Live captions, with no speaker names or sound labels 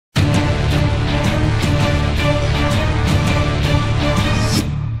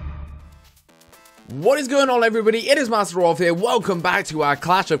What is going on, everybody? It is Master Wolf here. Welcome back to our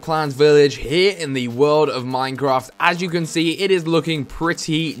Clash of Clans village here in the world of Minecraft. As you can see, it is looking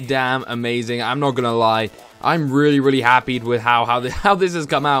pretty damn amazing. I'm not gonna lie. I'm really happy with how this has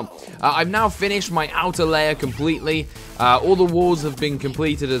come out. I've now finished my outer layer completely. All the walls have been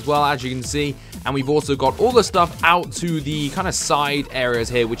completed as well, as you can see. And we've also got all the stuff out to the kind of side areas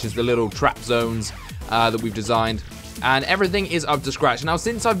here, which is the little trap zones that we've designed. And everything is up to scratch. Now,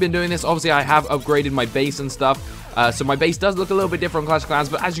 since I've been doing this, obviously I have upgraded my base and stuff. So my base does look a little bit different on Clash of Clans,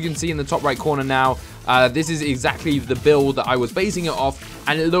 but as you can see in the top right corner now, this is exactly the build that I was basing it off,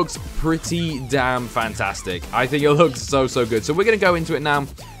 and it looks pretty damn fantastic. I think it looks so good. So we're going to go into it now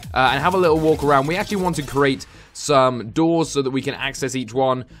and have a little walk around. We actually want to create some doors so that we can access each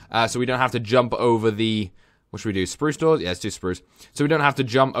one, so we don't have to jump over the... What should we do? Spruce doors? Yeah, let's do spruce. So we don't have to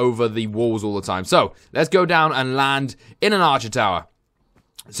jump over the walls all the time. So, let's go down and land in an archer tower.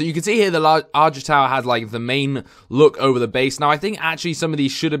 So you can see here the archer tower has like the main look over the base. Now, I think actually some of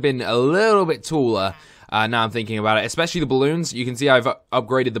these should have been a little bit taller. Now I'm thinking about it, especially the balloons. You can see I've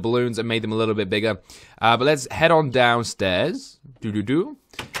upgraded the balloons and made them a little bit bigger. But let's head on downstairs.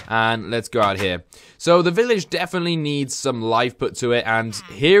 And let's go out here. So the village definitely needs some life put to it, and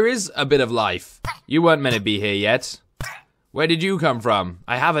here is a bit of life. You weren't meant to be here yet. Where did you come from?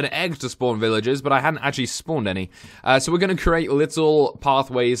 I have an egg to spawn villagers, but I hadn't actually spawned any. So we're going to create little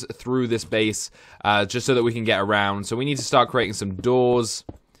pathways through this base, just so that we can get around. So we need to start creating some doors,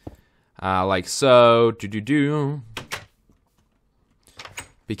 like so.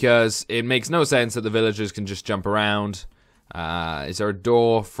 Because it makes no sense that the villagers can just jump around. Is there a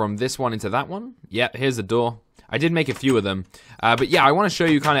door from this one into that one? Yeah, here's the door. I did make a few of them. But yeah, I want to show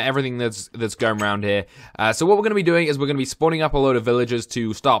you kind of everything that's going around here. So what we're going to be doing is we're going to be spawning up a load of villagers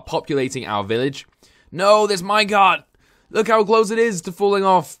to start populating our village. No, this minecart! Look how close it is to falling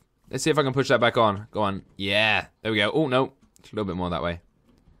off. Let's see if I can push that back on. Go on. Yeah, there we go. Oh, no. A little bit more that way.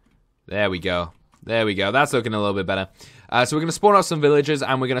 There we go. There we go. That's looking a little bit better. So we're going to spawn up some villagers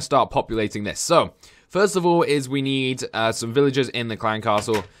and we're going to start populating this. So, first of all is we need some villagers in the clan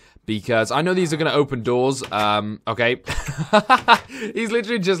castle, because I know these are going to open doors. Okay. He's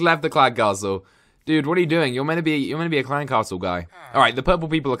literally just left the clan castle. Dude, what are you doing? You're meant to be a clan castle guy. Alright, the purple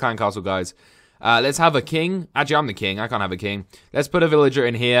people are clan castle guys. Let's have a king. Actually, I'm the king. I can't have a king. Let's put a villager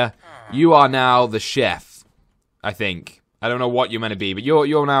in here. You are now the chef, I think. I don't know what you're meant to be, but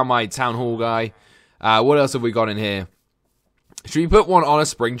you're now my town hall guy. What else have we got in here? Should we put one on a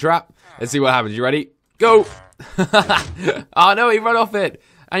spring trap? Let's see what happens. You ready? Go! Oh no, he ran off it.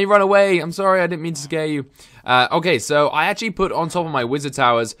 And he ran away. I'm sorry, I didn't mean to scare you. Okay, so I actually put on top of my wizard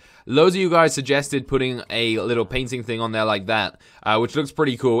towers, loads of you guys suggested putting a little painting thing on there like that, which looks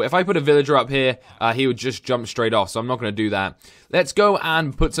pretty cool. If I put a villager up here, he would just jump straight off, so I'm not going to do that. Let's go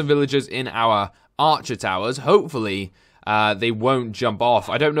and put some villagers in our archer towers. Hopefully, they won't jump off.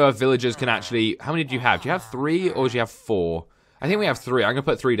 I don't know if villagers can actually... How many do you have? Do you have 3 or do you have 4? I think we have 3. I'm going to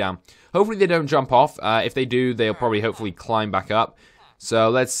put 3 down. Hopefully they don't jump off. If they do, they'll probably hopefully climb back up.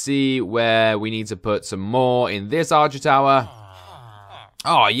 So let's see where we need to put some more in this archer tower.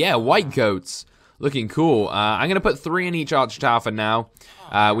 Oh yeah, white coats. Looking cool. I'm going to put 3 in each archer tower for now.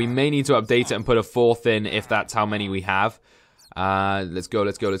 We may need to update it and put a 4th in if that's how many we have. Let's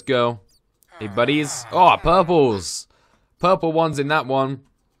go. Hey buddies. Oh, purples. Purple ones in that one.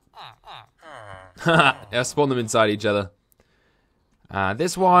 Yeah, spawn them inside each other.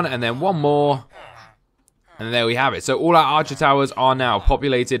 This one, and then one more. And there we have it. So all our archer towers are now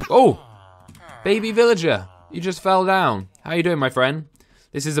populated. Oh! Baby villager. You just fell down. How you doing, my friend?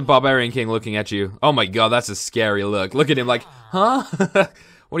 This is a barbarian king looking at you. Oh my god, that's a scary look. Look at him like, huh?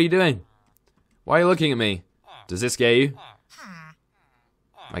 What are you doing? Why are you looking at me? Does this scare you?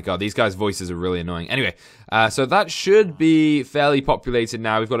 My god, these guys' voices are really annoying. Anyway, so that should be fairly populated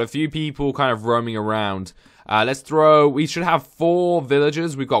now. We've got a few people kind of roaming around. We should have 4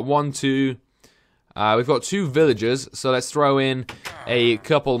 villagers. We've got 1, 2. We've got 2 villagers, so let's throw in a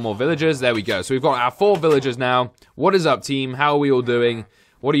couple more villagers. There we go. So we've got our 4 villagers now. What is up, team? How are we all doing?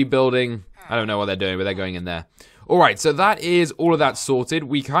 What are you building? I don't know what they're doing, but they're going in there. Alright, so that is all of that sorted.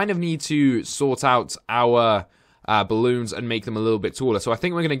 We kind of need to sort out our balloons and make them a little bit taller. So I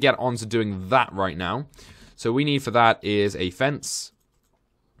think we're going to get on to doing that right now. So we need for that is a fence.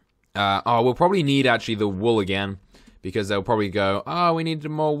 We'll probably need actually the wool again, because they'll probably go, oh, we need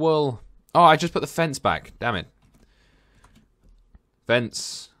more wool. Oh, I just put the fence back. Damn it.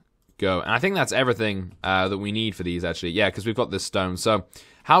 Fence. Go. And I think that's everything that we need for these, actually. Yeah, because we've got this stone. So,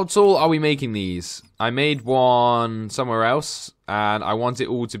 how tall are we making these? I made one somewhere else, and I want it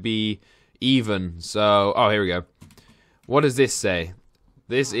all to be even. So, oh, here we go. What does this say?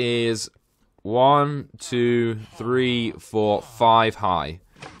 This is 1, 2, 3, 4, 5 high.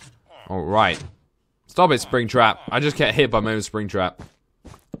 Alright. Stop it, Springtrap. I just get hit by my own Springtrap.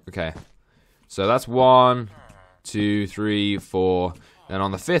 Okay. So that's 1, 2, 3, 4. Then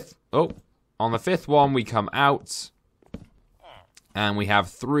on the fifth... Oh. On the fifth one, we come out. And we have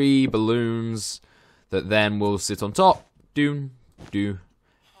 3 balloons that then will sit on top. Do.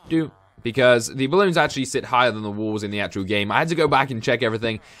 Because the balloons actually sit higher than the walls in the actual game. I had to go back and check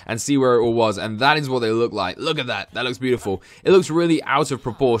everything and see where it all was, and that is what they look like. Look at that. That looks beautiful. It looks really out of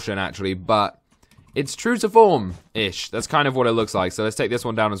proportion, actually, but it's true to form-ish. That's kind of what it looks like. So let's take this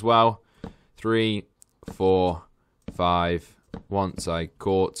one down as well. 3, 4, 5. Once I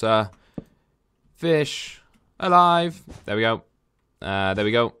caught a fish alive. There we go. There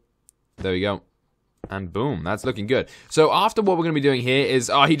we go. There we go. And boom, that's looking good. So after what we're going to be doing here is...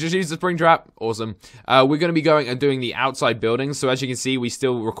 Oh, he just used the spring trap. Awesome. We're going to be going and doing the outside buildings. So as you can see, we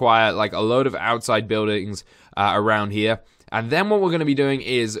still require like a load of outside buildings around here. And then what we're going to be doing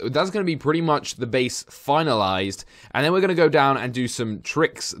is... That's going to be pretty much the base finalized. And then we're going to go down and do some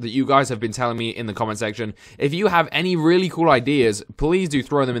tricks that you guys have been telling me in the comment section. If you have any really cool ideas, please do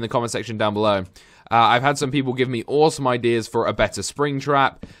throw them in the comment section down below. I've had some people give me awesome ideas for a better spring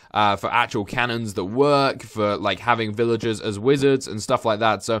trap, for actual cannons that work, for like having villagers as wizards and stuff like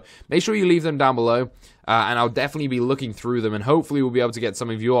that. So make sure you leave them down below, and I'll definitely be looking through them, and hopefully we'll be able to get some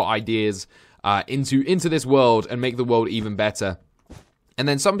of your ideas into this world and make the world even better. And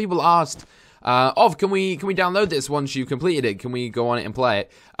then some people asked, can we download this once you've completed it? Can we go on it and play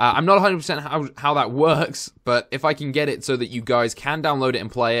it? I'm not 100% how that works, but if I can get it so that you guys can download it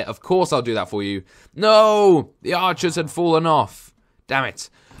and play it, of course I'll do that for you. No! The archers had fallen off. Damn it.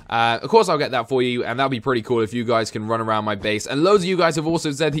 Of course I'll get that for you, and that'll be pretty cool if you guys can run around my base. And loads of you guys have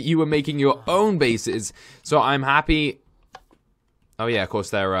also said that you were making your own bases, so I'm happy... Oh yeah, of course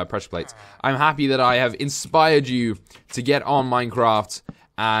they're pressure plates. I'm happy that I have inspired you to get on Minecraft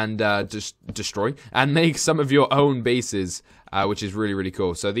and just destroy and make some of your own bases, which is really, really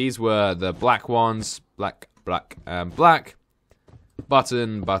cool. So these were the black ones. Black, and black.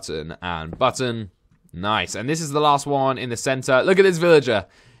 Button, and button. Nice. And this is the last one in the center. Look at this villager.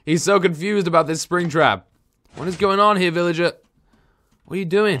 He's so confused about this spring trap. What is going on here, villager? What are you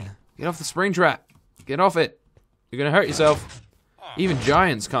doing? Get off the spring trap. Get off it. You're going to hurt yourself. Even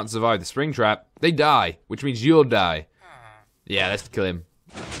giants can't survive the spring trap. They die, which means you'll die. Yeah, let's kill him.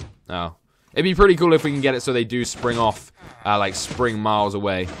 Oh. It'd be pretty cool if we can get it so they do spring off, like spring miles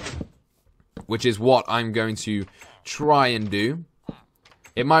away. Which is what I'm going to try and do.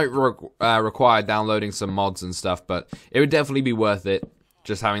 It might require downloading some mods and stuff, but it would definitely be worth it.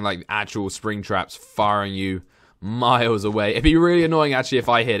 Just having like actual spring traps firing you miles away. It'd be really annoying actually if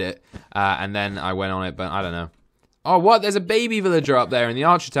I hit it, and then I went on it, but I don't know. Oh, what? There's a baby villager up there in the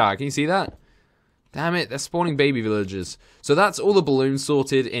archer tower. Can you see that? Damn it, they're spawning baby villagers. So that's all the balloons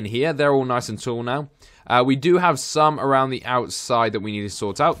sorted in here. They're all nice and tall now. We do have some around the outside that we need to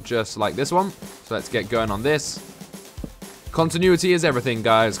sort out, just like this one. So let's get going on this. Continuity is everything,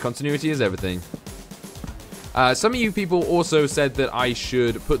 guys. Continuity is everything. Some of you people also said that I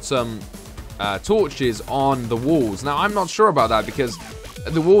should put some torches on the walls. Now, I'm not sure about that because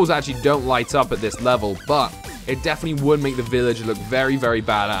the walls actually don't light up at this level, but it definitely would make the village look very, very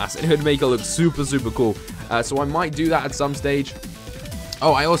badass, and it would make it look super, super cool. So I might do that at some stage.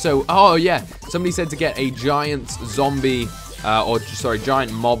 Oh yeah, somebody said to get a giant zombie,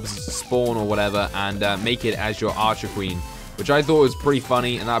 giant mobs spawn or whatever, and make it as your archer queen, which I thought was pretty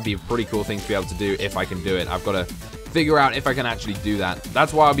funny, and that'd be a pretty cool thing to be able to do if I can do it. I've got to figure out if I can actually do that.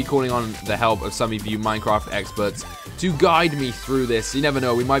 That's why I'll be calling on the help of some of you Minecraft experts to guide me through this. You never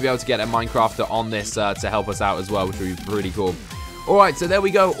know, we might be able to get a Minecrafter on this to help us out as well, which would be pretty cool. Alright, so there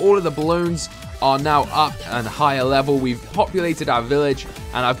we go. All of the balloons are now up and higher level. We've populated our village,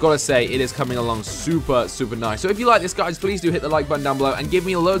 and I've got to say, it is coming along super, super nice. So if you like this, guys, please do hit the like button down below and give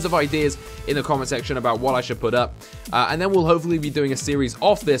me loads of ideas in the comment section about what I should put up. And then we'll hopefully be doing a series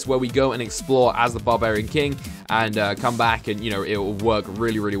off this where we go and explore as the Barbarian King and come back, and, you know, it will work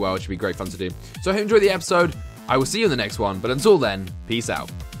really, really well. It should be great fun to do. So I hope you enjoyed the episode. I will see you in the next one, but until then, peace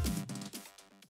out.